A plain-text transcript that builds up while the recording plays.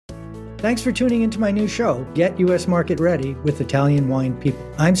Thanks for tuning into my new show, Get U.S. Market Ready with Italian Wine People.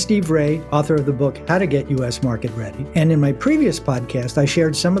 I'm Steve Ray, author of the book, How to Get U.S. Market Ready. And in my previous podcast, I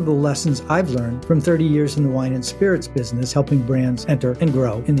shared some of the lessons I've learned from 30 years in the wine and spirits business, helping brands enter and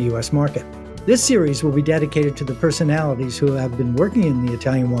grow in the U.S. market. This series will be dedicated to the personalities who have been working in the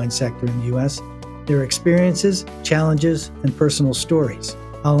Italian wine sector in the U.S., their experiences, challenges, and personal stories.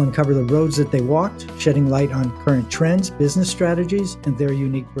 I'll uncover the roads that they walked, shedding light on current trends, business strategies, and their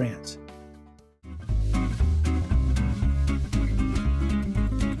unique brands.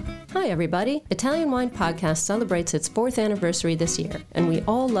 Hi everybody! Italian Wine Podcast celebrates its 4th anniversary this year, and we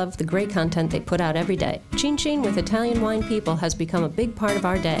all love the great content they put out every day. Chin Chin with Italian Wine People has become a big part of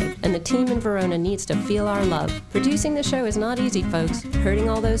our day, and the team in Verona needs to feel our love. Producing the show is not easy, folks. Herding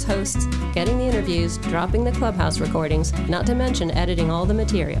all those hosts, getting the interviews, dropping the Clubhouse recordings, not to mention editing all the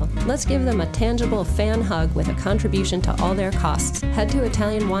material. Let's give them a tangible fan hug with a contribution to all their costs. Head to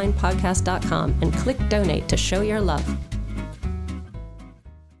ItalianWinePodcast.com and click donate to show your love.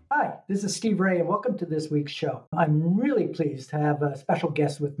 Hi, this is Steve Ray, and welcome to this week's show. I'm really pleased to have a special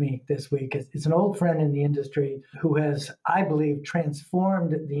guest with me this week. It's an old friend in the industry who has, I believe,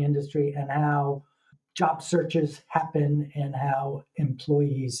 transformed the industry and how job searches happen and how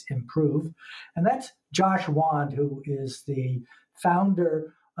employees improve. And that's Josh Wand, who is the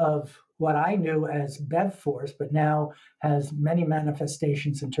founder of what I knew as BevForce, but now has many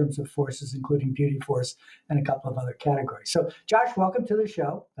manifestations in terms of forces, including Beauty Force and a couple of other categories. So, Josh, welcome to the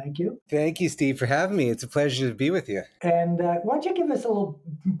show. Thank you. Thank you, Steve, for having me. It's a pleasure to be with you. And why don't you give us a little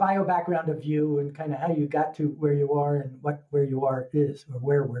bio background of you and kind of how you got to where you are and what where you are is, or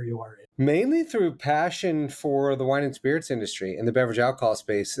where you are is. Mainly through passion for the wine and spirits industry and the beverage alcohol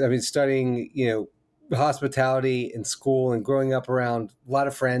space. I've been studying, hospitality in school and growing up around a lot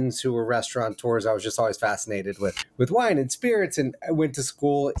of friends who were restaurateurs. I was just always fascinated with wine and spirits. And I went to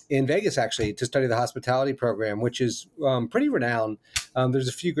school in Vegas, actually, to study the hospitality program, which is pretty renowned. There's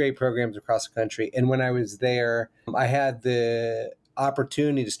a few great programs across the country. And when I was there, I had the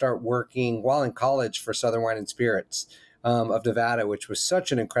opportunity to start working while in college for Southern Wine and Spirits of Nevada, which was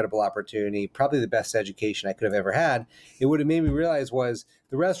such an incredible opportunity, probably the best education I could have ever had. It would have made me realize was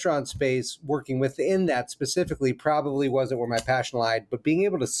the restaurant space, working within that specifically, probably wasn't where my passion lied, but being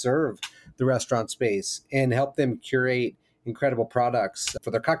able to serve the restaurant space and help them curate incredible products for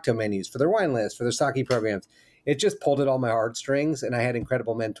their cocktail menus, for their wine list, for their sake programs, it just pulled at all my heartstrings. And I had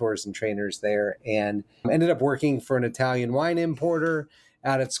incredible mentors and trainers there, and ended up working for an Italian wine importer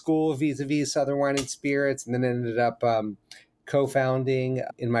out at school vis-a-vis Southern Wine and Spirits, and then ended up co-founding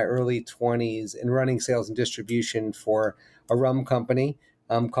in my early 20s and running sales and distribution for a rum company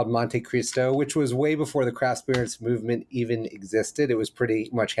called Monte Cristo, which was way before the craft spirits movement even existed. It was pretty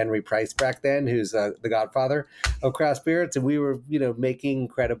much Henry Price back then, who's the godfather of craft spirits. And we were, making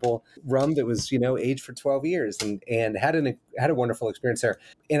incredible rum that was, aged for 12 years and had a wonderful experience there.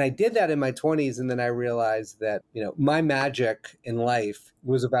 And I did that in my 20s. And then I realized that, my magic in life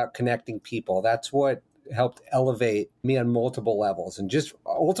was about connecting people. That's what helped elevate me on multiple levels and just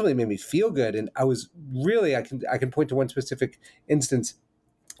ultimately made me feel good. And I was really, I can point to one specific instance.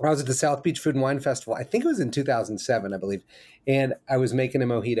 I was at the South Beach Food and Wine Festival. I think it was in 2007, I believe. And I was making a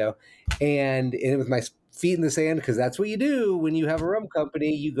mojito and with my feet in the sand, because that's what you do when you have a rum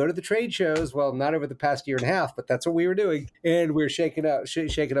company. You go to the trade shows. Well, not over the past year and a half, but that's what we were doing. And we were shaking up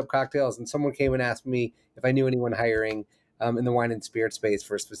cocktails. And someone came and asked me if I knew anyone hiring in the wine and spirit space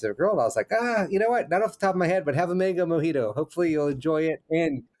for a specific role. And I was like, you know what? Not off the top of my head, but have a mango mojito. Hopefully you'll enjoy it.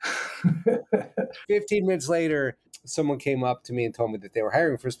 And 15 minutes later, someone came up to me and told me that they were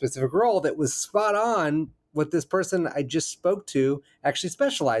hiring for a specific role that was spot on what this person I just spoke to actually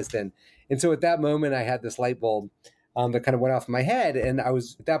specialized in. And so at that moment, I had this light bulb that kind of went off in my head. And I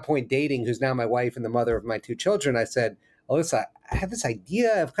was at that point dating, who's now my wife and the mother of my 2 children. I said, Alyssa, I have this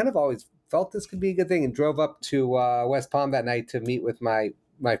idea. I've kind of always felt this could be a good thing, and drove up to West Palm that night to meet with my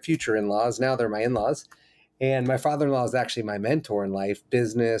future in-laws. Now they're my in-laws. And my father-in-law is actually my mentor in life,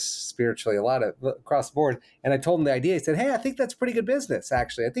 business, spiritually, a lot of across the board. And I told him the idea. He said, hey, I think that's pretty good business,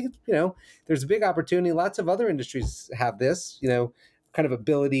 actually. I think, there's a big opportunity. Lots of other industries have this, kind of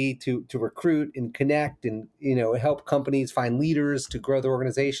ability to recruit and connect and, help companies find leaders to grow their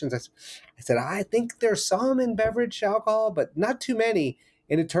organizations. I said, I think there's some in beverage alcohol, but not too many.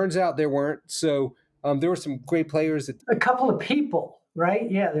 And it turns out there weren't. So there were some great players. A couple of people.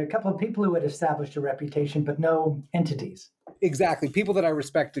 Right? Yeah, there are a couple of people who had established a reputation, but no entities. Exactly. People that I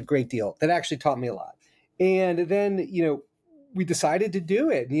respect a great deal, that actually taught me a lot. And then, we decided to do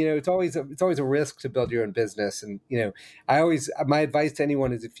it. It's always a risk to build your own business. And, my advice to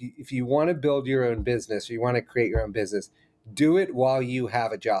anyone is if you want to build your own business or you want to create your own business, do it while you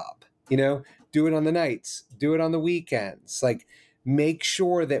have a job. You know, do it on the nights, do it on the weekends. Like, make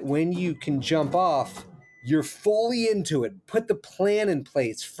sure that when you can jump off, you're fully into it. Put the plan in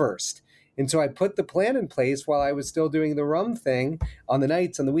place first. And so I put the plan in place while I was still doing the rum thing on the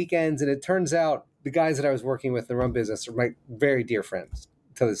nights, on the weekends. And it turns out the guys that I was working with in the rum business are my very dear friends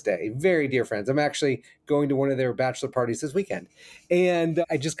to this day, very dear friends. I'm actually going to one of their bachelor parties this weekend. And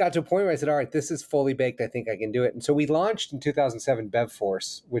I just got to a point where I said, all right, this is fully baked. I think I can do it. And so we launched in 2007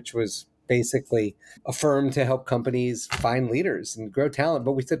 BevForce, which was basically a firm to help companies find leaders and grow talent.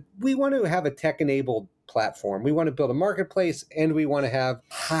 But we said, we want to have a tech-enabled platform. We want to build a marketplace, and we want to have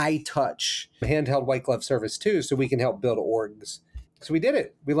high touch handheld white glove service too, so we can help build orgs. So we did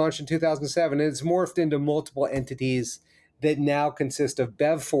it. We launched in 2007, and it's morphed into multiple entities that now consist of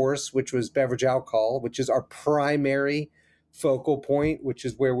BevForce, which was beverage alcohol, which is our primary focal point, which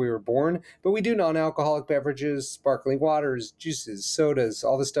is where we were born. But we do non-alcoholic beverages, sparkling waters, juices, sodas,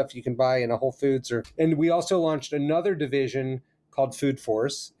 all the stuff you can buy in a Whole Foods. And we also launched another division called Food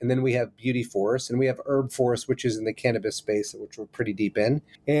Force, and then we have Beauty Force, and we have Herb Force, which is in the cannabis space, which we're pretty deep in,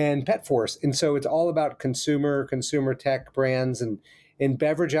 and Pet Force. And so it's all about consumer tech brands, and in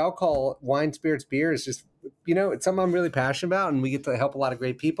beverage alcohol, wine, spirits, beer is just, it's something I'm really passionate about, and we get to help a lot of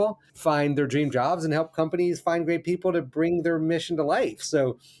great people find their dream jobs and help companies find great people to bring their mission to life.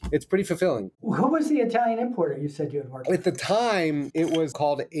 So it's pretty fulfilling. Who was the Italian importer you said you had worked with? At the time, it was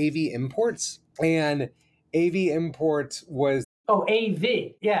called AV Imports, and AV Imports was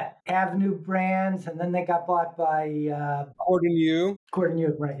AV, yeah, Avenue Brands, and then they got bought by Cordon U. Cordon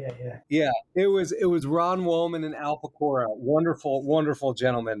U, right? Yeah. It was Ron Woolman and Al Pecora, wonderful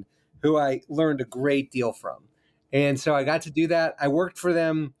gentlemen who I learned a great deal from, and so I got to do that. I worked for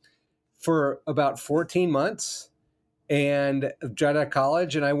them for about 14 months, and right out of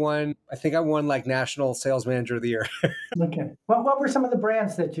college, and I won like National Sales Manager of the Year. Okay. What were some of the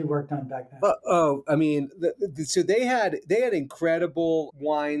brands that you worked on back then? So they had incredible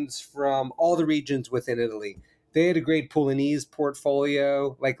wines from all the regions within Italy. They had a great Pugliese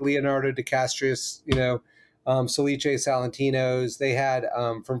portfolio, like Leonardo de Castris, Salice Salentinos. They had,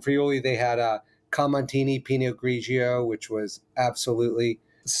 from Friuli, they had Camontini Pinot Grigio, which was absolutely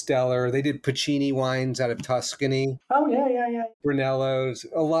stellar. They did Puccini wines out of Tuscany. Oh, yeah. Brunello's,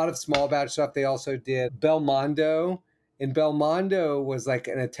 a lot of small batch stuff. They also did Belmondo. And Belmondo was like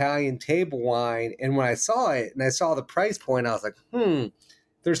an Italian table wine. And when I saw it and I saw the price point, I was like,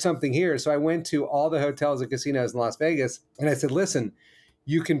 there's something here. So I went to all the hotels and casinos in Las Vegas, and I said, listen,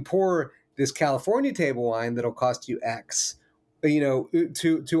 you can pour this California table wine that'll cost you X,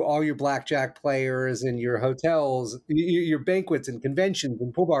 to all your blackjack players and your hotels, your banquets and conventions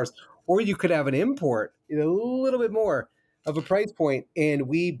and pool bars, or you could have an import, a little bit more of a price point. And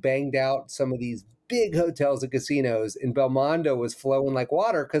we banged out some of these big hotels and casinos, and Belmondo was flowing like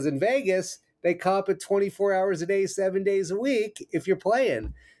water, because in Vegas, they comp at 24 hours a day, 7 days a week if you're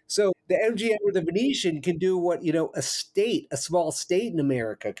playing. So the MGM or the Venetian can do what, a small state in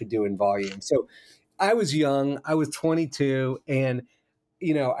America could do in volume. So I was young, I was 22, and,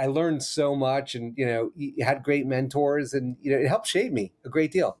 I learned so much, and, had great mentors, and, it helped shape me a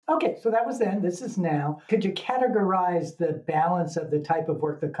great deal. Okay, so that was then, this is now. Could you categorize the balance of the type of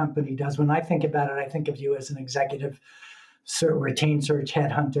work the company does? When I think about it, I think of you as an executive retained search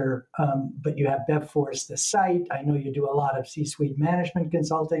headhunter, but you have BevForce, the site. I know you do a lot of C-suite management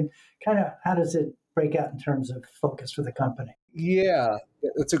consulting. Kind of, how does it break out in terms of focus for the company? Yeah,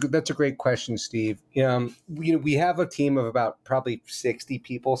 that's a great question, Steve. We have a team of about probably 60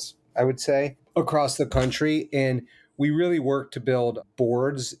 people, I would say, across the country, and we really work to build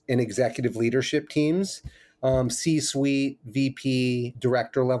boards and executive leadership teams, C-suite, VP,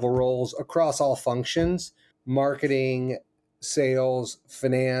 director level roles across all functions: marketing, sales,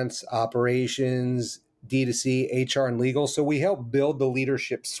 finance, operations, D2C, HR, and legal. So we help build the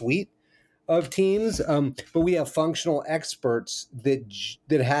leadership suite of teams, but we have functional experts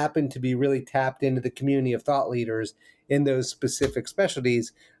that happen to be really tapped into the community of thought leaders in those specific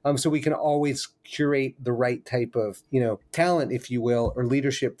specialties. So we can always curate the right type of talent, if you will, or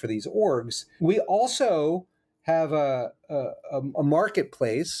leadership for these orgs. We also have a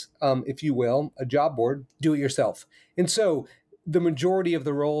marketplace, if you will, a job board, do it yourself. And so the majority of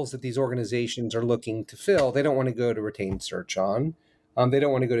the roles that these organizations are looking to fill, they don't want to go to retained search on. They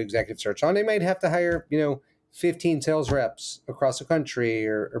don't want to go to executive search on. They might have to hire, 15 sales reps across the country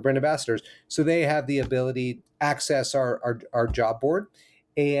or brand ambassadors. So they have the ability to access our job board.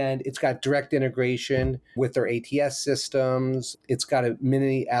 And it's got direct integration with their ATS systems. It's got a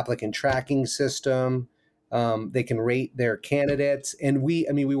mini applicant tracking system. They can rate their candidates. And we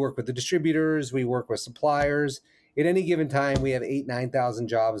work with the distributors, we work with suppliers, at any given time, we have 9,000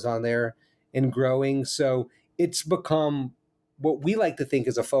 jobs on there and growing. So it's become what we like to think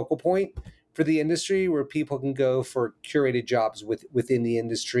is a focal point for the industry, where people can go for curated jobs within the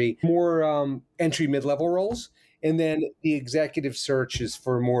industry, more entry mid-level roles, and then the executive search is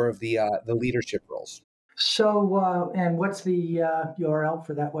for more of the leadership roles. So, and what's the URL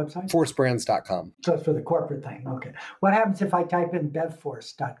for that website? Forcebrands.com. So it's for the corporate thing. Okay. What happens if I type in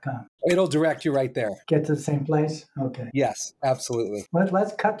bevforce.com? It'll direct you right there. Get to the same place? Okay. Yes, absolutely.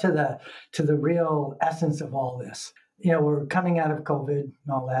 Let's cut to the real essence of all this. We're coming out of COVID and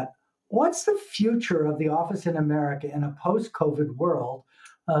all that. What's the future of the office in America in a post-COVID world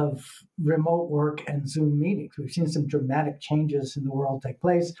of remote work and Zoom meetings? We've seen some dramatic changes in the world take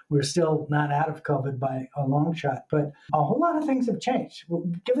place. We're still not out of COVID by a long shot, but a whole lot of things have changed. Well,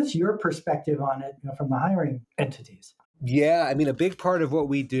 give us your perspective on it from the hiring entities. Yeah, I mean, a big part of what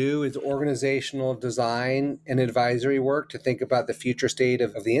we do is organizational design and advisory work to think about the future state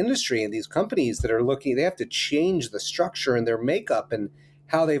of the industry and these companies that are they have to change the structure and their makeup and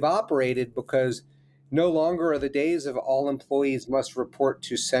how they've operated, because no longer are the days of all employees must report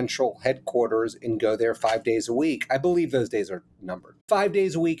to central headquarters and go there 5 days a week. I believe those days are numbered. 5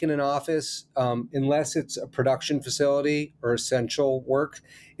 days a week in an office, unless it's a production facility or essential work,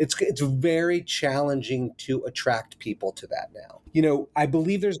 it's very challenging to attract people to that now. I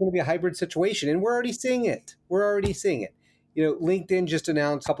believe there's going to be a hybrid situation, and we're already seeing it. LinkedIn just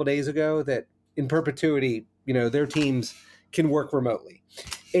announced a couple of days ago that in perpetuity, their teams can work remotely.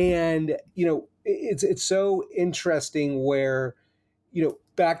 And, it's so interesting where,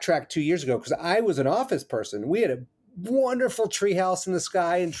 backtrack 2 years ago, because I was an office person. We had a wonderful treehouse in the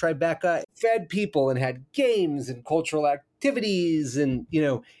sky in Tribeca, fed people and had games and cultural activities and,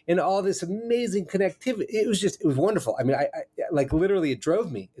 and all this amazing connectivity. It was wonderful. I mean, I like literally it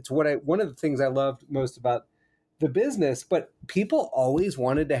drove me. It's one of the things I loved most about the business, but people always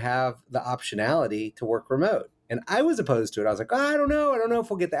wanted to have the optionality to work remote. And I was opposed to it. I was like, I don't know if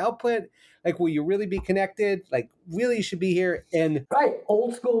we'll get the output. Like, will you really be connected? Like, really you should be here. And right,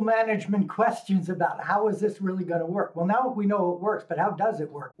 old school management questions about how is this really going to work? Well, now we know it works, but how does it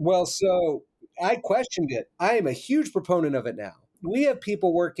work? Well, so I questioned it. I am a huge proponent of it now. We have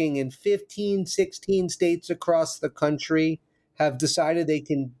people working in 15, 16 states across the country, have decided they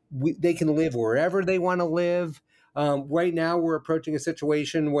can live wherever they want to live. Right now, we're approaching a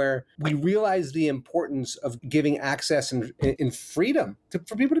situation where we realize the importance of giving access and freedom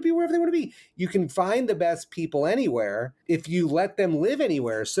for people to be wherever they want to be. You can find the best people anywhere if you let them live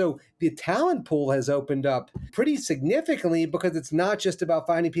anywhere. So the talent pool has opened up pretty significantly, because it's not just about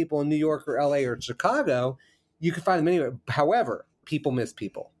finding people in New York or LA or Chicago. You can find them anywhere. However, people miss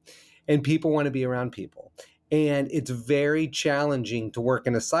people, and people want to be around people. And it's very challenging to work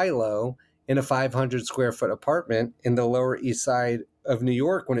in a silo in a 500 square foot apartment in the Lower East Side of New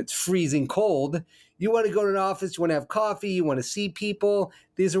York when it's freezing cold. You want to go to an office, you want to have coffee, you want to see people.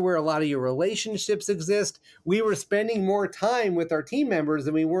 These are where a lot of your relationships exist. We were spending more time with our team members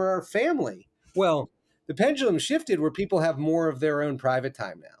than we were our family. Well, the pendulum shifted where people have more of their own private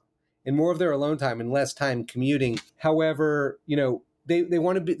time now and more of their alone time and less time commuting. However, they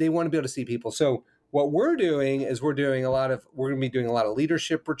want to be able to see people. So what we're doing is we're going to be doing a lot of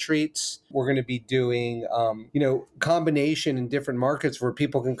leadership retreats. We're going to be doing, combination in different markets where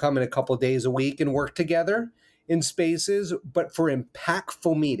people can come in a couple of days a week and work together in spaces, but for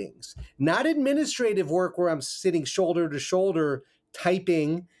impactful meetings, not administrative work where I'm sitting shoulder to shoulder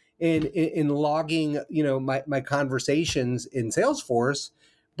typing and logging, my conversations in Salesforce,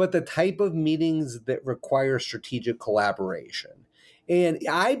 but the type of meetings that require strategic collaboration. And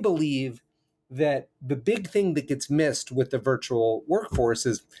I believe that the big thing that gets missed with the virtual workforce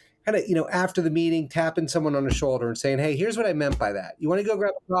is kind of, after the meeting, tapping someone on the shoulder and saying, hey, here's what I meant by that. You want to go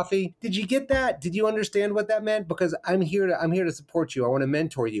grab a coffee? Did you get that? Did you understand what that meant? Because I'm here to support you. I want to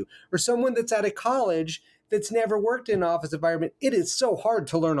mentor you. Or someone that's out of college that's never worked in an office environment. It is so hard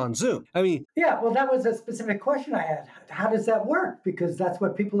to learn on Zoom. I mean, yeah, well, that was a specific question I had. How does that work? Because that's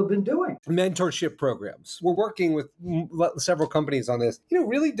what people have been doing. Mentorship programs. We're working with several companies on this,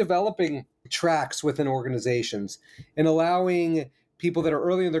 really developing tracks within organizations and allowing people that are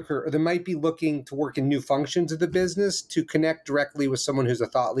early in their career, or that might be looking to work in new functions of the business, to connect directly with someone who's a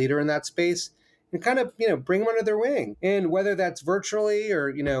thought leader in that space and kind of, bring them under their wing. And whether that's virtually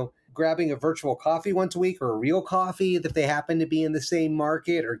or, grabbing a virtual coffee once a week or a real coffee if they happen to be in the same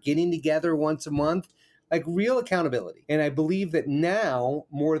market, or getting together once a month, like real accountability. And I believe that now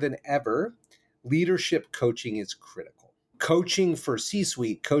more than ever, leadership coaching is critical. Coaching for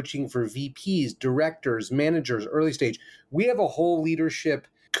C-suite, coaching for VPs, directors, managers, early stage. We have a whole leadership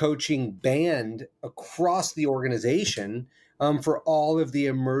coaching band across the organization for all of the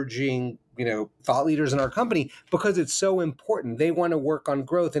emerging, thought leaders in our company, because it's so important. They want to work on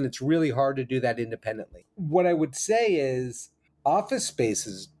growth, and it's really hard to do that independently. What I would say is office space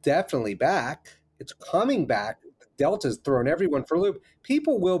is definitely back. It's coming back. Delta's thrown everyone for a loop.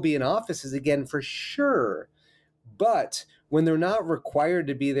 People will be in offices again for sure. But when they're not required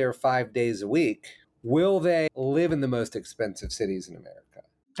to be there 5 days a week, will they live in the most expensive cities in America?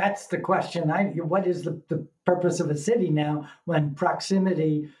 That's the question. What is the purpose of a city now when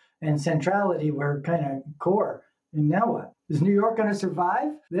proximity and centrality were kind of core? And now what? Is New York going to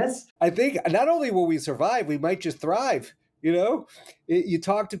survive this? I think not only will we survive, we might just thrive. You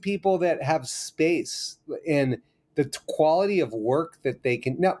talk to people that have space and the quality of work that they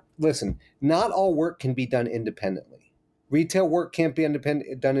can. Now, listen, not all work can be done independently. Retail work can't be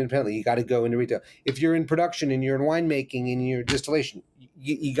done independently. You got to go into retail. If you're in production and you're in winemaking and you're distillation,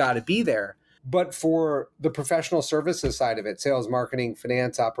 you got to be there. But for the professional services side of it, sales, marketing,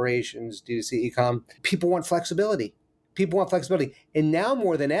 finance, operations, D2C, e-com, people want flexibility. And now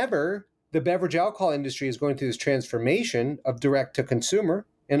more than ever, the beverage alcohol industry is going through this transformation of direct to consumer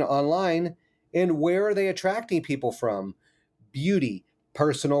and online. And where are they attracting people from? Beauty,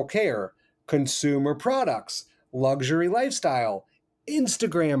 personal care, consumer products, luxury lifestyle,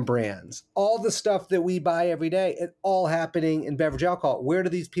 Instagram brands, all the stuff that we buy every day, it's all happening in beverage alcohol. Where do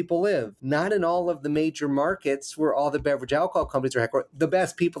these people live? Not in all of the major markets where all the beverage alcohol companies are headquartered. The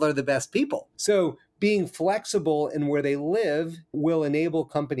best people are the best people. So being flexible in where they live will enable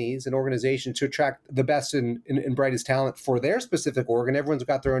companies and organizations to attract the best and brightest talent for their specific org, and everyone's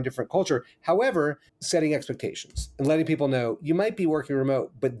got their own different culture. However, setting expectations and letting people know you might be working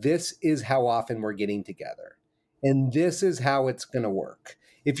remote, but this is how often we're getting together. And this is how it's going to work.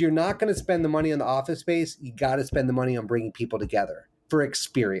 If you're not going to spend the money on the office space, you got to spend the money on bringing people together for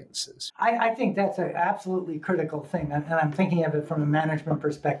experiences. I think that's an absolutely critical thing. And I'm thinking of it from a management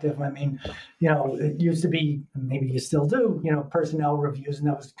perspective. I mean, it used to be, maybe you still do, personnel reviews, and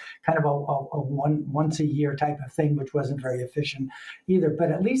that was kind of a once a year type of thing, which wasn't very efficient either.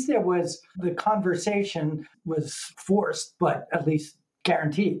 But at least the conversation was forced, but at least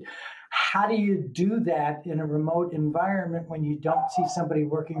guaranteed. How do you do that in a remote environment when you don't see somebody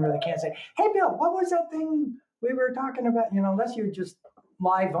working, or they can't say, hey, Bill, what was that thing we were talking about? Unless you're just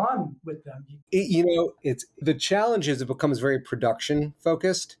live on with them. It's the challenge is it becomes very production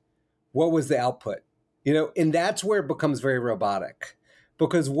focused. What was the output? And that's where it becomes very robotic,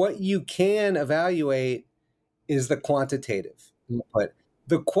 because what you can evaluate is the quantitative input.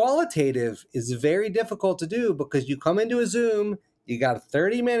 The qualitative is very difficult to do because you come into a Zoom, you got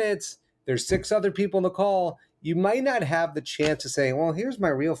 30 minutes, there's 6 other people in the call. You might not have the chance to say, well, here's my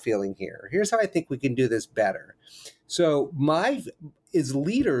real feeling here. Here's how I think we can do this better. So as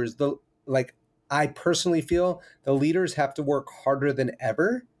leaders, I personally feel the leaders have to work harder than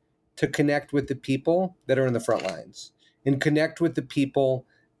ever to connect with the people that are in the front lines and connect with the people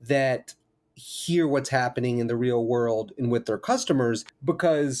that hear what's happening in the real world and with their customers.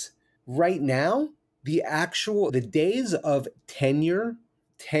 Because right now, the days of tenure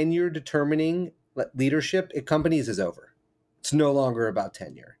determining leadership at companies is over. It's no longer about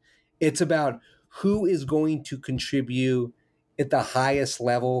tenure. It's about who is going to contribute at the highest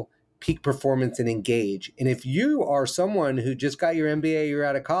level, peak performance, and engage. And if you are someone who just got your MBA, you're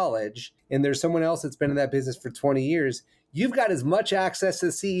out of college, and there's someone else that's been in that business for 20 years, you've got as much access to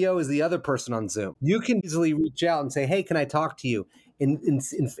the CEO as the other person on Zoom. You can easily reach out and say, hey, can I talk to you?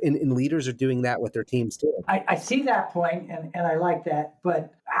 And leaders are doing that with their teams too. I see that point, and I like that.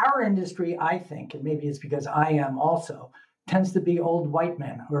 But our industry, I think, and maybe it's because I am also, tends to be old white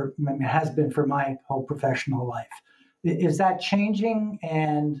men, or has been for my whole professional life. Is that changing?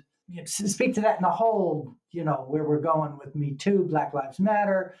 And speak to that in the whole, where we're going with Me Too, Black Lives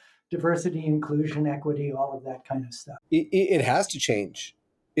Matter, diversity, inclusion, equity, all of that kind of stuff. It has to change.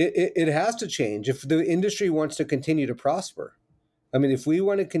 It has to change if the industry wants to continue to prosper. I mean, if we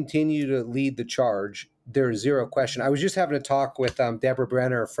want to continue to lead the charge, there's zero question. I was just having a talk with Deborah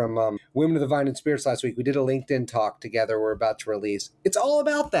Brenner from Women of the Vine and Spirits last week. We did a LinkedIn talk together we're about to release. It's all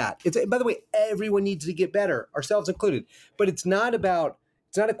about that. By the way, everyone needs to get better, ourselves included. But it's not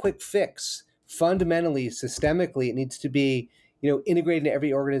a quick fix. Fundamentally, systemically, it needs to be integrated into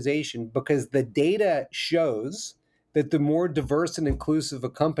every organization, because the data shows that the more diverse and inclusive a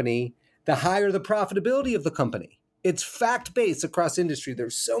company, the higher the profitability of the company. It's fact-based across industry.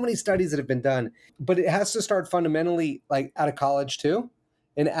 There's so many studies that have been done, but it has to start fundamentally out of college too,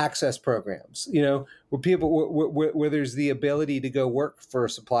 in access programs, where there's the ability to go work for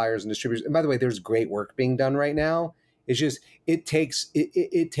suppliers and distributors. And by the way, there's great work being done right now It's just it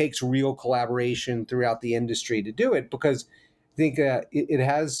takes real collaboration throughout the industry to do it, because I think it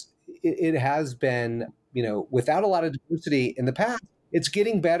has been, without a lot of diversity in the past. It's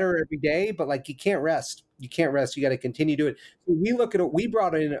getting better every day, but like you can't rest. You can't rest. You got to continue to do it. So we look at it. We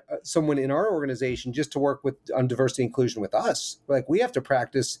brought in someone in our organization just to work on diversity inclusion with us. Like we have to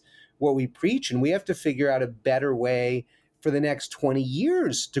practice what we preach, and we have to figure out a better way for the next 20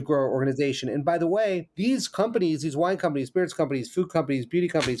 years to grow our organization. And by the way, these companies, these wine companies, spirits companies, food companies, beauty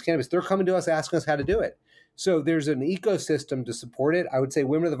companies, cannabis, they're coming to us asking us how to do it. So there's an ecosystem to support it. I would say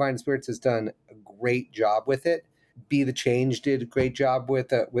Women of the Vine and Spirits has done a great job with it. Be the Change did a great job with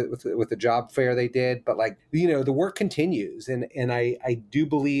the job fair they did. But the work continues, and I do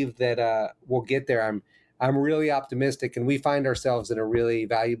believe that we'll get there. I'm really optimistic, and we find ourselves in a really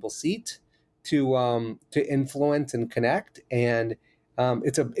valuable seat to influence and connect, and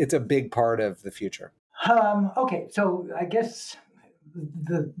it's a big part of the future. Okay, so I guess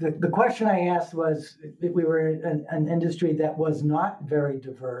the question I asked was, if we were in an industry that was not very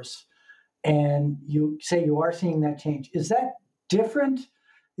diverse, and you say you are seeing that change. Is that different,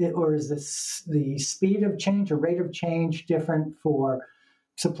 or is the speed of change or rate of change different for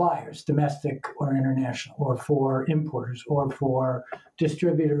suppliers, domestic or international, or for importers, or for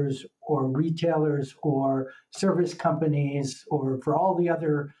distributors, or retailers, or service companies, or for all the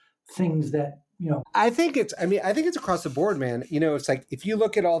other things that, I think it's across the board, man. It's like, if you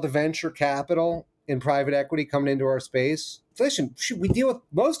look at all the venture capital and private equity coming into our space, listen, we deal with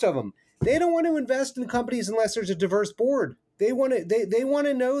most of them. They don't want to invest in companies unless there's a diverse board. They want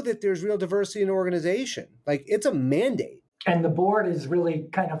to know that there's real diversity in the organization. Like, it's a mandate. And the board is really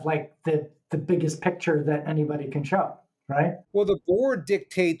kind of like the biggest picture that anybody can show, right? Well, the board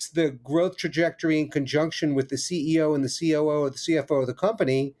dictates the growth trajectory in conjunction with the CEO and the COO or the CFO of the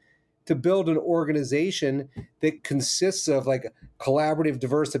company to build an organization that consists of like collaborative,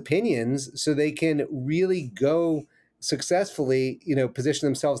 diverse opinions, so they can really go successfully, position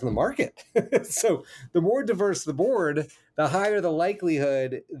themselves in the market. So the more diverse the board, the higher the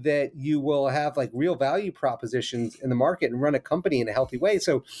likelihood that you will have like real value propositions in the market and run a company in a healthy way.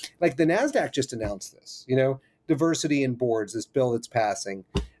 So like the NASDAQ just announced this, diversity in boards, this bill that's passing.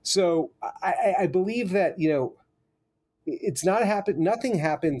 So I believe that, it's not nothing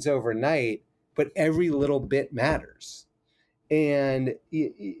happens overnight, but every little bit matters. And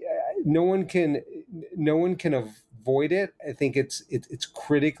no one can avoid it. I think it's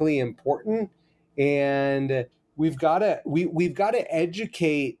critically important, and we've got to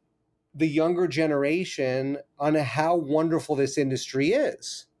educate the younger generation on how wonderful this industry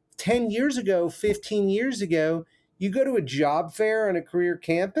is. 10 years ago, 15 years ago, you go to a job fair on a career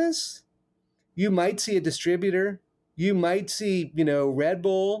campus, you might see a distributor, you might see, Red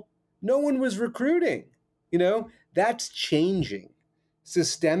Bull. No one was recruiting. That's changing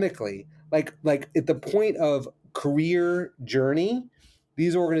systemically. Like at the point of career journey,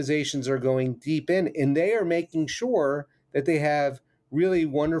 these organizations are going deep in, and they are making sure that they have really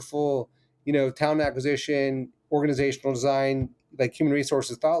wonderful, talent acquisition, organizational design, like human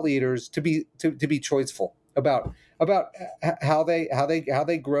resources thought leaders to be choiceful about how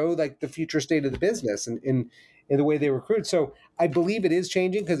they grow like the future state of the business and in the way they recruit. So I believe it is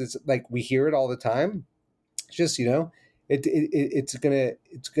changing, because it's like we hear it all the time. It's just, it's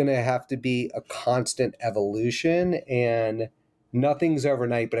gonna have to be a constant evolution, and nothing's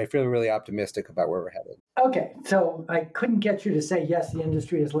overnight. But I feel really optimistic about where we're headed. Okay, so I couldn't get you to say yes, the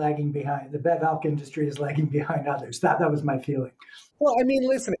industry is lagging behind. The bev alc industry is lagging behind others. That was my feeling. Well, I mean,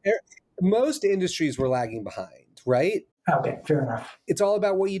 listen, most industries were lagging behind, right? Okay, fair enough. It's all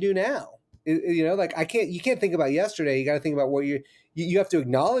about what you do now. Like you can't think about yesterday. You got to think about what you have to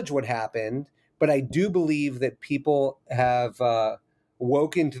acknowledge what happened. But I do believe that people have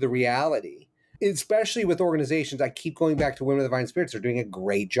woken to the reality, especially with organizations. I keep going back to Women of the Vine Spirits. They're doing a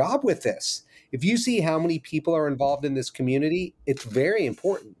great job with this. If you see how many people are involved in this community, it's very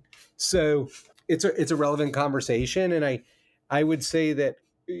important. So it's a relevant conversation. And I would say that,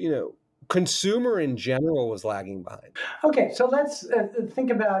 consumer in general was lagging behind. Okay, so let's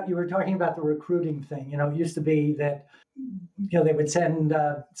think about, you were talking about the recruiting thing. It used to be that, they would send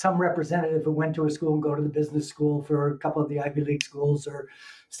some representative who went to a school and go to the business school for a couple of the Ivy League schools or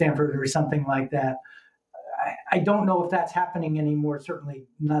Stanford or something like that. I don't know if that's happening anymore, certainly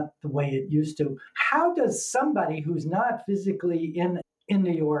not the way it used to. How does somebody who's not physically in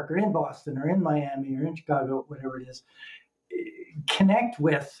New York or in Boston or in Miami or in Chicago, whatever it is, connect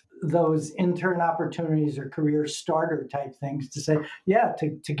with those intern opportunities or career starter type things to say, yeah,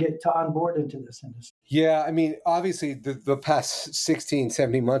 to get to on board into this industry? Yeah, I mean, obviously the past 16,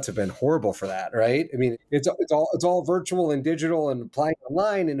 17 months have been horrible for that, right? I mean, it's all virtual and digital and applying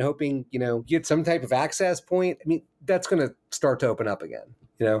online and hoping, get some type of access point. I mean, that's going to start to open up again,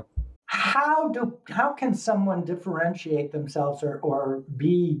 How can someone differentiate themselves or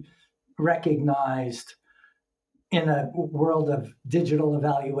be recognized in a world of digital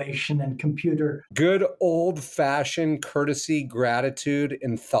evaluation and computer? Good old-fashioned courtesy, gratitude,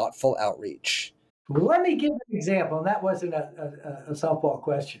 and thoughtful outreach. Let me give an example, and that wasn't a softball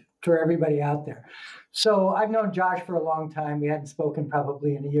question for everybody out there. So I've known Josh for a long time. We hadn't spoken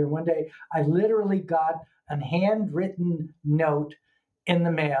probably in a year. One day, I literally got a handwritten note in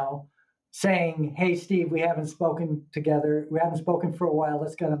the mail saying, "Hey, Steve, we haven't spoken together. We haven't spoken for a while.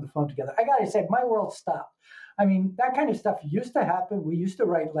 Let's get on the phone together." I got to say, my world stopped. I mean, that kind of stuff used to happen. We used to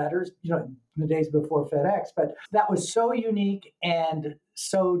write letters, in the days before FedEx, but that was so unique and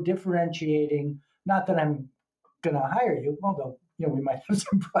so differentiating. Not that I'm going to hire you, although, we might have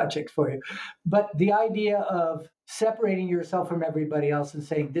some projects for you. But the idea of separating yourself from everybody else and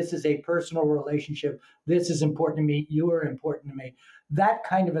saying, this is a personal relationship. This is important to me. You are important to me. That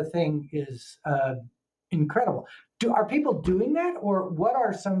kind of a thing is incredible. Are people doing that, or what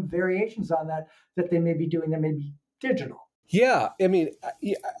are some variations on that they may be doing that may be digital? Yeah, I mean,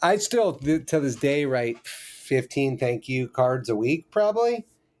 I still to this day write 15 thank you cards a week, probably,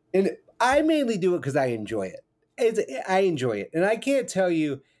 and I mainly do it because I enjoy it. I enjoy it, and I can't tell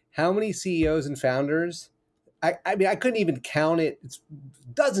you how many CEOs and founders. I mean, I couldn't even count it. It's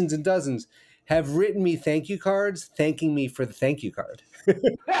dozens and dozens have written me thank you cards, thanking me for the thank you card.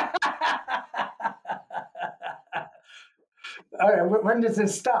 All right, when does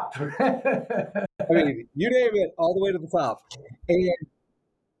this stop? I mean, you name it, all the way to the top. And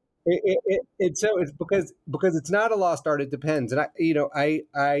so it's because it's not a lost art. It depends, and I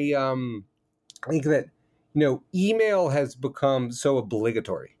think that email has become so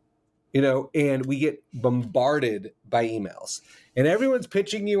obligatory, and we get bombarded by emails, and everyone's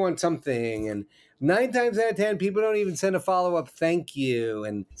pitching you on something, and 9 times out of 10, people don't even send a follow-up thank you,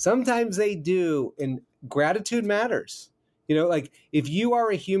 and sometimes they do, and gratitude matters. Like if you are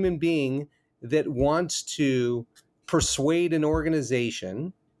a human being that wants to persuade an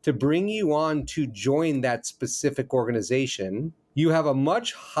organization to bring you on to join that specific organization, you have a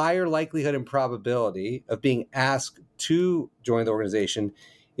much higher likelihood and probability of being asked to join the organization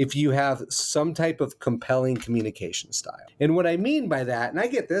if you have some type of compelling communication style. And what I mean by that, and I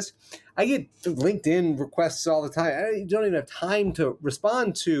get this, I get LinkedIn requests all the time. I don't even have time to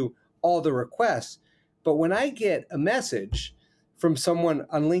respond to all the requests. But when I get a message from someone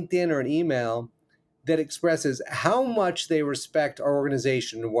on LinkedIn or an email that expresses how much they respect our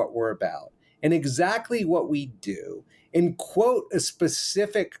organization and what we're about and exactly what we do, and quote a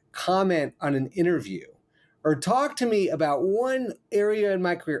specific comment on an interview, or talk to me about one area in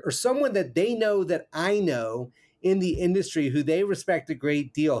my career, or someone that they know that I know in the industry who they respect a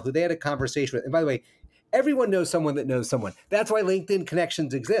great deal, who they had a conversation with. And by the way, everyone knows someone that knows someone. That's why LinkedIn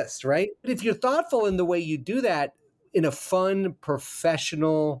connections exist, right? But if you're thoughtful in the way you do that in a fun,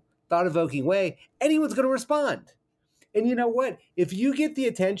 professional, thought-evoking way, anyone's going to respond. And you know what? If you get the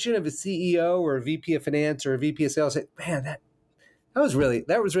attention of a CEO or a VP of finance or a VP of sales, say, man, that was really,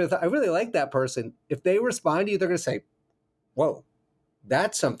 I really like that person. If they respond to you, they're going to say, whoa,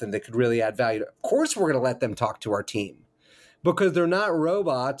 that's something that could really add value. Of course, we're going to let them talk to our team, because they're not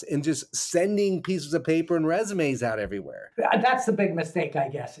robots and just sending pieces of paper and resumes out everywhere. That's the big mistake, I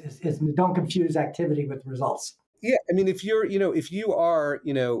guess, is don't confuse activity with results. Yeah. I mean, if you are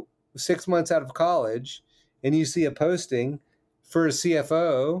 6 months out of college and you see a posting for a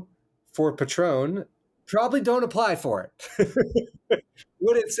CFO for Patron, probably don't apply for it.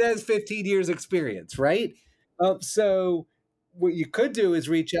 When it says 15 years experience, right? So what you could do is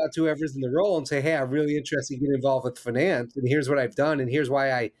reach out to whoever's in the role and say, hey, I'm really interested in getting involved with finance, and here's what I've done, and here's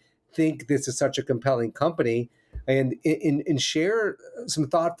why I think this is such a compelling company, and share some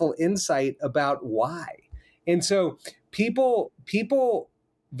thoughtful insight about why. And so people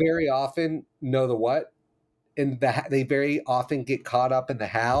very often know the what, and they very often get caught up in the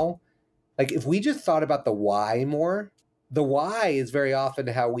how. Like if we just thought about the why more, the why is very often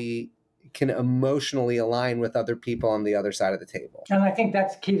how we can emotionally align with other people on the other side of the table. And I think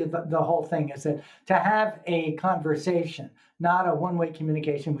that's key to the whole thing, is that to have a conversation, not a one-way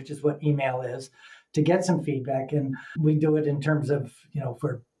communication, which is what email is, to get some feedback. And we do it in terms of,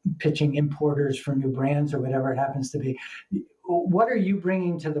 for pitching importers for new brands or whatever it happens to be. What are you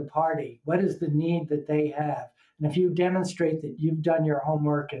bringing to the party? What is the need that they have? And if you demonstrate that you've done your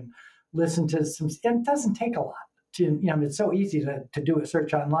homework and listened to and it doesn't take a lot. It's so easy to do a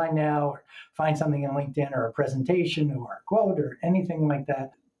search online now or find something in LinkedIn or a presentation or a quote or anything like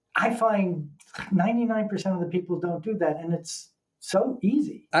that. I find 99% of the people don't do that, and it's so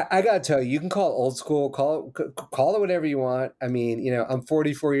easy. I got to tell you, you can call it old school, call it whatever you want. I mean, I'm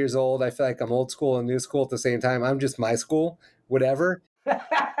 44 years old. I feel like I'm old school and new school at the same time. I'm just my school, whatever.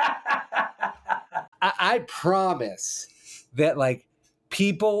 I promise that like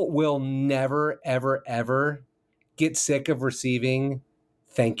people will never, ever, ever get sick of receiving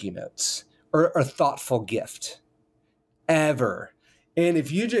thank you notes or a thoughtful gift ever. And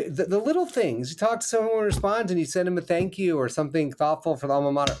if you just, the little things, you talk to someone who responds and you send them a thank you or something thoughtful for the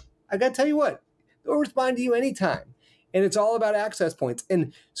alma mater, I got to tell you what, they'll respond to you anytime. And it's all about access points.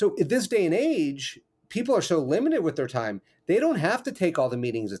 And so at this day and age, people are so limited with their time, they don't have to take all the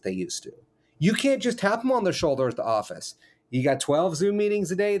meetings that they used to. You can't just tap them on the shoulder at the office. You got 12 Zoom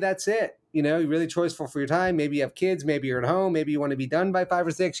meetings a day, that's it. You're really choiceful for your time. Maybe you have kids, maybe you're at home, maybe you want to be done by 5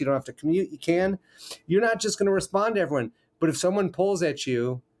 or 6. You don't have to commute, you can. You're not just going to respond to everyone. But if someone pulls at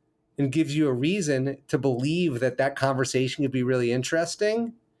you and gives you a reason to believe that that conversation could be really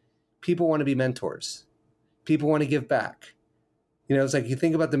interesting, people want to be mentors. People want to give back. It's like you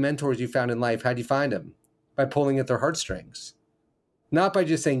think about the mentors you found in life. How'd you find them? By pulling at their heartstrings. Not by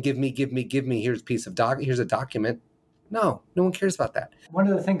just saying, give me, here's a piece of here's a document. No one cares about that. One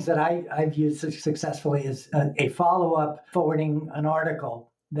of the things that I've used successfully is a follow-up forwarding an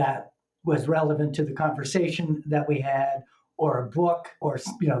article that was relevant to the conversation that we had, or a book, or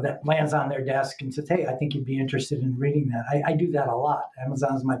that lands on their desk and says, hey, I think you'd be interested in reading that. I do that a lot.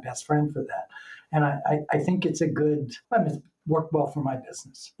 Amazon's my best friend for that. And I think it's it's worked well for my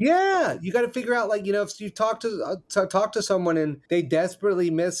business. Yeah, you got to figure out, if you talk to someone and they desperately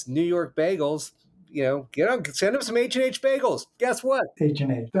miss New York bagels, send them some H&H bagels. Guess what?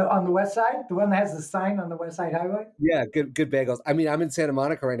 H&H. On the west side? The one that has the sign on the West Side Highway? Yeah, good bagels. I mean, I'm in Santa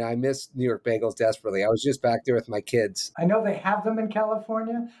Monica right now. I miss New York bagels desperately. I was just back there with my kids. I know they have them in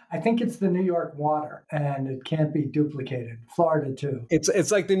California. I think it's the New York water, and it can't be duplicated. Florida, too.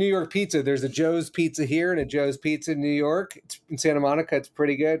 It's like the New York pizza. There's a Joe's Pizza here and a Joe's Pizza in New York. In Santa Monica, it's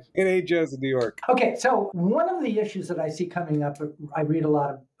pretty good. It ain't Joe's in New York. Okay, so one of the issues that I see coming up, I read a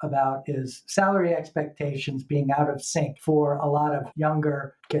lot about, is salary expectations being out of sync for a lot of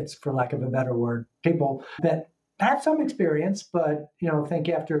younger kids, for lack of a better word, people that have some experience, but think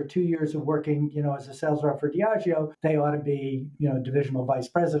after 2 years of working, as a sales rep for Diageo, they ought to be, divisional vice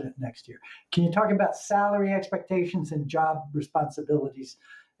president next year. Can you talk about salary expectations and job responsibilities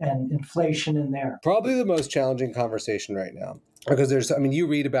and inflation in there? Probably the most challenging conversation right now. Because you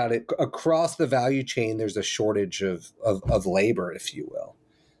read about it across the value chain, there's a shortage of labor, if you will.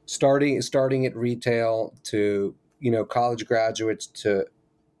 Starting at retail to, college graduates to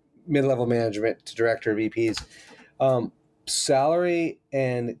mid-level management to director VPs. Salary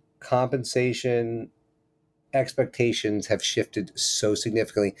and compensation expectations have shifted so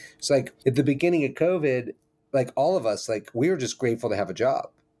significantly. It's like at the beginning of COVID, like all of us, like we were just grateful to have a job.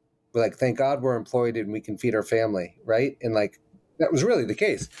 We're like, thank God we're employed and we can feed our family, right? And like that was really the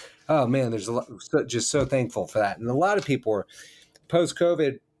case. Oh man, there's a lot, just so thankful for that. And a lot of people were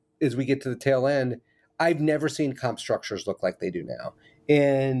post-COVID, as we get to the tail end, I've never seen comp structures look like they do now.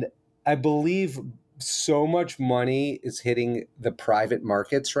 And I believe so much money is hitting the private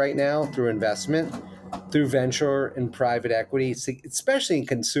markets right now through investment, through venture and private equity, especially in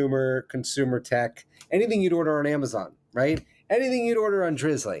consumer tech, anything you'd order on Amazon, right? Anything you'd order on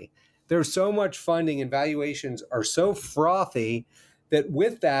Drizzly. There's so much funding and valuations are so frothy that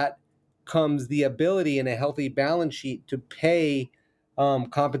with that comes the ability in a healthy balance sheet to pay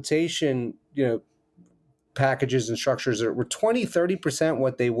compensation, packages and structures that were 20-30%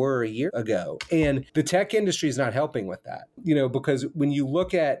 what they were a year ago. And the tech industry is not helping with that, because when you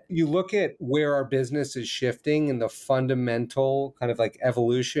look at where our business is shifting and the fundamental kind of like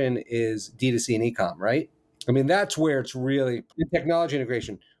evolution is D2C and e-com, right? I mean, that's where it's really the technology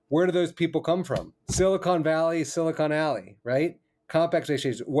integration. Where do those people come from? Silicon Valley, Silicon Alley, right? Comp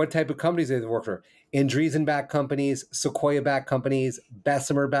expectations, what type of companies they work for? Andreessen-backed companies, Sequoia-backed companies,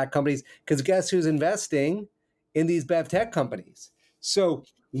 Bessemer-backed companies, because guess who's investing in these bev tech companies? So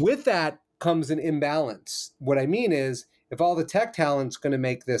with that comes an imbalance. What I mean is, if all the tech talent's going to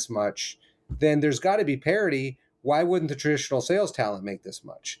make this much, then there's got to be parity. Why wouldn't the traditional sales talent make this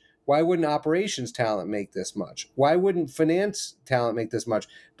much? Why wouldn't operations talent make this much? Why wouldn't finance talent make this much?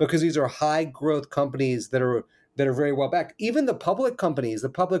 Because these are high growth companies that that are very well backed. Even the public companies, the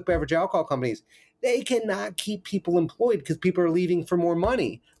public beverage alcohol companies, they cannot keep people employed because people are leaving for more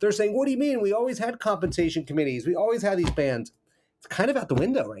money. They're saying, what do you mean? We always had compensation committees. We always had these bans. It's kind of out the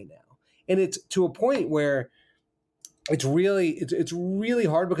window right now. And it's to a point where it's really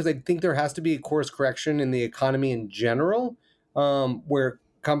hard, because I think there has to be a course correction in the economy in general, where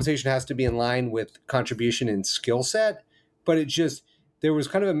compensation has to be in line with contribution and skill set. But there was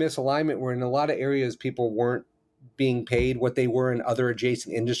kind of a misalignment where in a lot of areas people weren't being paid what they were in other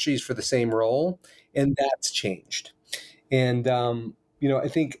adjacent industries for the same role, and that's changed. And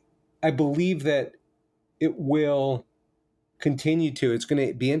I believe that it will continue to. It's going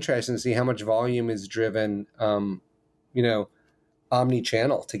to be interesting to see how much volume is driven,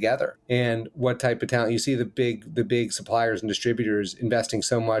 omni-channel together, and what type of talent. You see the big suppliers and distributors investing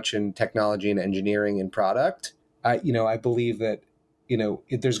so much in technology and engineering and product. I believe that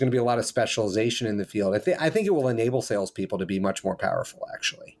there's going to be a lot of specialization in the field. I think it will enable salespeople to be much more powerful,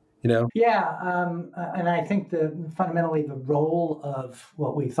 actually. Yeah, and I think fundamentally the role of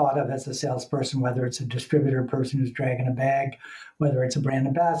what we thought of as a salesperson, whether it's a distributor person who's dragging a bag, whether it's a brand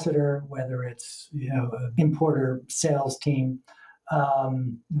ambassador, whether it's an importer sales team,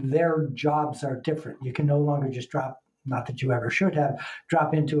 their jobs are different. You can no longer just drop, not that you ever should have,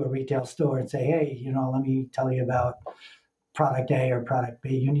 drop into a retail store and say, hey, let me tell you about product A or product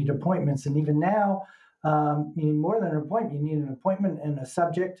B. You need appointments. And even now, you need more than an appointment. You need an appointment and a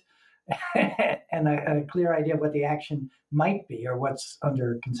subject and a clear idea of what the action might be or what's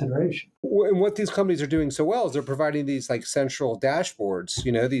under consideration. And what these companies are doing so well is they're providing these like central dashboards,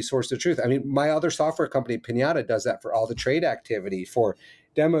 these sources of truth. I mean, my other software company, Pinata, does that for all the trade activity, for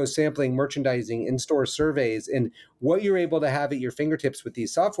demos, sampling, merchandising, in-store surveys. And what you're able to have at your fingertips with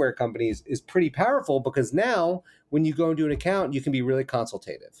these software companies is pretty powerful, because now when you go into an account, you can be really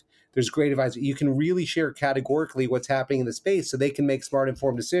consultative. There's great advice. You can really share categorically what's happening in the space so they can make smart,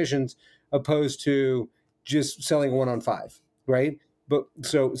 informed decisions, opposed to just selling 1 on 5, right? But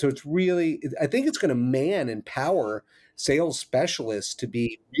so it's really, I think it's going to empower sales specialists to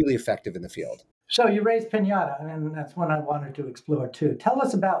be really effective in the field. So you raised Pinata, and that's one I wanted to explore too. Tell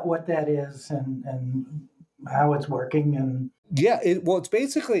us about what that is and how it's working. And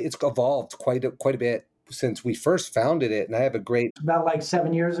it's evolved quite a bit since we first founded it. And I have about like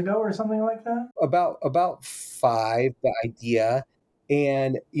 7 years ago or something like that? About 5, the idea.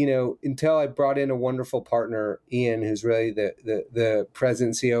 And, until I brought in a wonderful partner, Ian, who's really the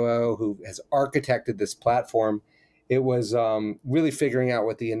president COO, who has architected this platform, it was really figuring out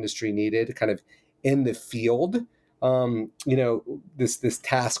what the industry needed kind of in the field. This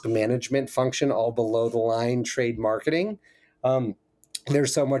task management function, all below the line trade marketing.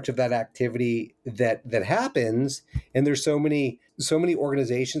 There's so much of that activity that happens, and there's so many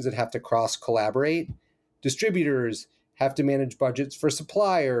organizations that have to cross collaborate. Distributors have to manage budgets for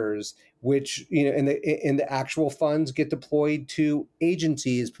suppliers, which and the actual funds get deployed to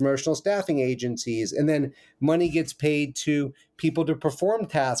agencies, promotional staffing agencies, and then money gets paid to people to perform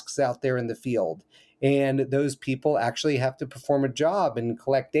tasks out there in the field, and those people actually have to perform a job and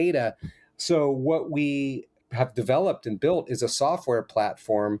collect data. So what we have developed and built is a software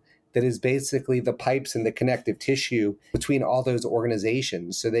platform that is basically the pipes and the connective tissue between all those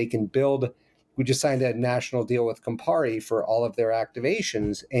organizations, so they can build. We just signed a national deal with Campari for all of their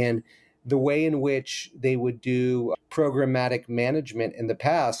activations, and the way in which they would do programmatic management in the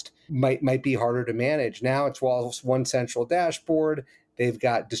past might be harder to manage. Now it's one central dashboard. They've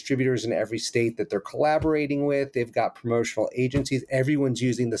got distributors in every state that they're collaborating with. They've got promotional agencies. Everyone's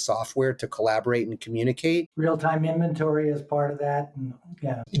using the software to collaborate and communicate. Real-time inventory is part of that.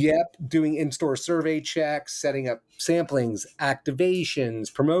 Yep. Doing in-store survey checks, setting up samplings,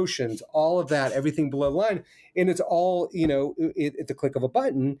 activations, promotions, all of that, everything below the line. And it's all, at the click of a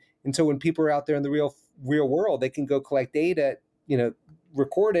button. And so when people are out there in the real world, they can go collect data,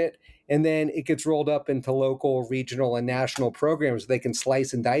 record it, and then it gets rolled up into local, regional, and national programs. They can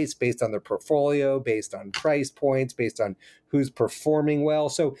slice and dice based on their portfolio, based on price points, based on who's performing well.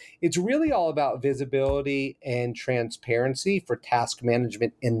 So it's really all about visibility and transparency for task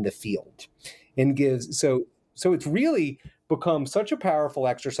management in the field, and so it's really become such a powerful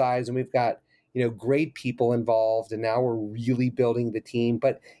exercise. And we've got great people involved, and now we're really building the team.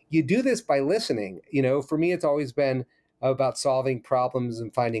 But you do this by listening. For me, it's always been about solving problems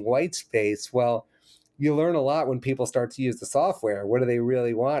and finding white space. Well, you learn a lot when people start to use the software. What do they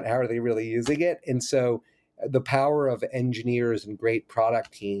really want? How are they really using it? And so the power of engineers and great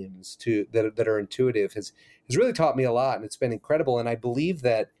product teams that are intuitive has really taught me a lot, and it's been incredible. And I believe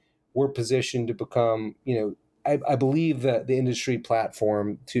that we're positioned to become, I believe the industry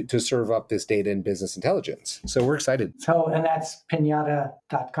platform to serve up this data and business intelligence. So we're excited. So, and that's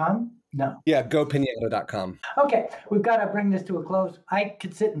pinata.com? No. Yeah, gopinata.com. Okay, we've got to bring this to a close. I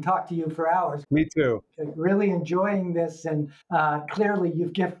could sit and talk to you for hours. Me too. Really enjoying this, and clearly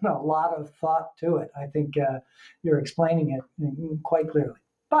you've given a lot of thought to it. I think you're explaining it quite clearly.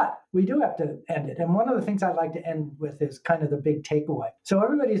 But we do have to end it. And one of the things I'd like to end with is kind of the big takeaway. So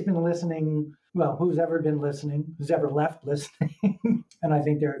everybody's been listening. Well, who's ever been listening, who's ever left listening, and I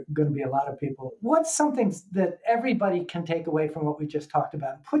think there are going to be a lot of people. What's something that everybody can take away from what we just talked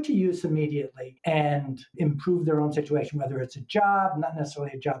about and put to use immediately and improve their own situation, whether it's a job, not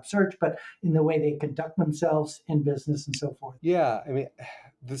necessarily a job search, but in the way they conduct themselves in business and so forth? Yeah, I mean,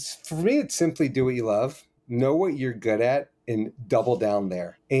 for me, it's simply do what you love, know what you're good at, and double down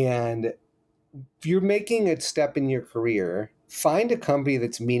there. And if you're making a step in your career, find a company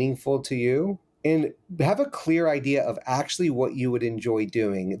that's meaningful to you and have a clear idea of actually what you would enjoy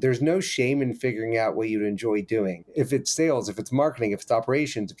doing. There's no shame in figuring out what you'd enjoy doing. If it's sales, if it's marketing, if it's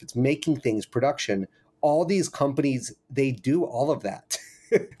operations, if it's making things, production, all these companies, they do all of that.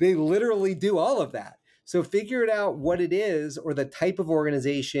 They literally do all of that. So figure it out what it is, or the type of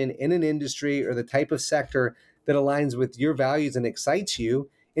organization in an industry or the type of sector that aligns with your values and excites you,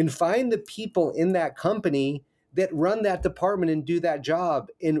 and find the people in that company that run that department and do that job,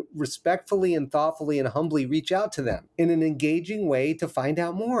 and respectfully and thoughtfully and humbly reach out to them in an engaging way to find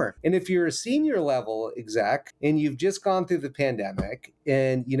out more. And if you're a senior level exec and you've just gone through the pandemic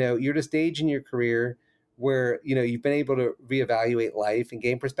and you're at a stage in your career where you've been able to reevaluate life and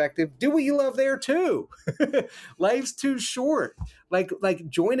gain perspective, do what you love there too. Life's too short. Like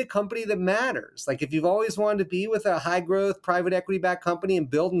join a company that matters. Like if you've always wanted to be with a high growth private equity backed company and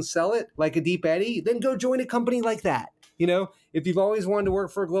build and sell it like a Deep Eddy, then go join a company like that. If you've always wanted to work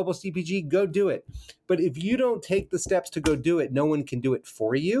for a global CPG, go do it. But if you don't take the steps to go do it, no one can do it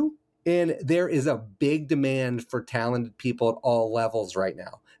for you. And there is a big demand for talented people at all levels right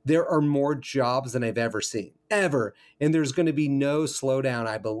now. There are more jobs than I've ever seen, ever. And there's going to be no slowdown,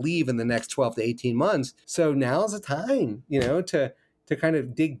 I believe, in the next 12 to 18 months. So now's the time, to kind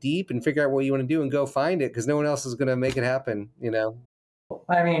of dig deep and figure out what you want to do and go find it, because no one else is going to make it happen,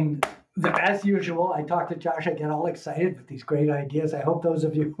 I mean, as usual, I talk to Josh, I get all excited with these great ideas. I hope those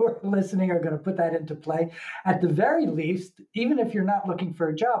of you who are listening are going to put that into play. At the very least, even if you're not looking for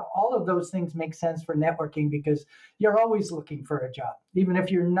a job, all of those things make sense for networking, because you're always looking for a job, even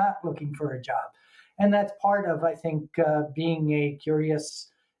if you're not looking for a job. And that's part of, I think, being a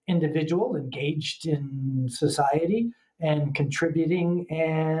curious individual engaged in society and contributing,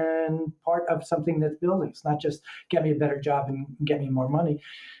 and part of something that's building. It's not just get me a better job and get me more money.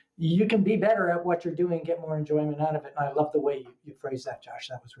 You can be better at what you're doing, get more enjoyment out of it. And I love the way you phrased that, Josh.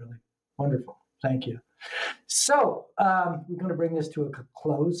 That was really wonderful. Thank you. So we're going to bring this to a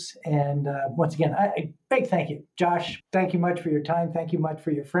close. And once again, a big thank you. Josh, thank you much for your time. Thank you much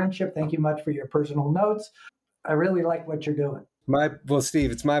for your friendship. Thank you much for your personal notes. I really like what you're doing. Well,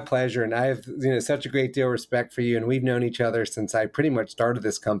 Steve, it's my pleasure. And I have such a great deal of respect for you. And we've known each other since I pretty much started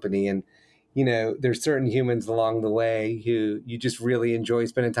this company. And there's certain humans along the way who you just really enjoy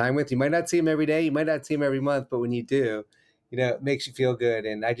spending time with. You might not see them every day, you might not see them every month, but when you do, it makes you feel good.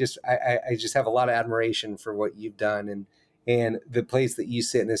 And I just have a lot of admiration for what you've done and the place that you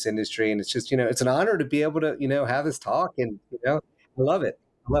sit in this industry. And it's just, it's an honor to be able to, have this talk. And, I love it.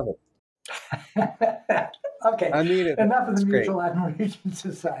 I love it. Okay. I mean, enough of the Mutual Admiration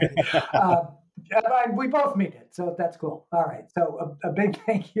Society. We both meet it, so that's cool. All right. So a big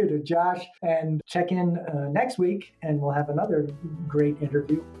thank you to Josh, and check in next week, and we'll have another great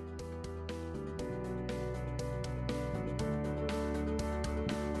interview.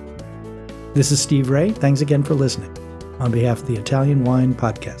 This is Steve Ray. Thanks again for listening on behalf of the Italian Wine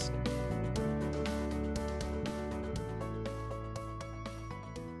Podcast.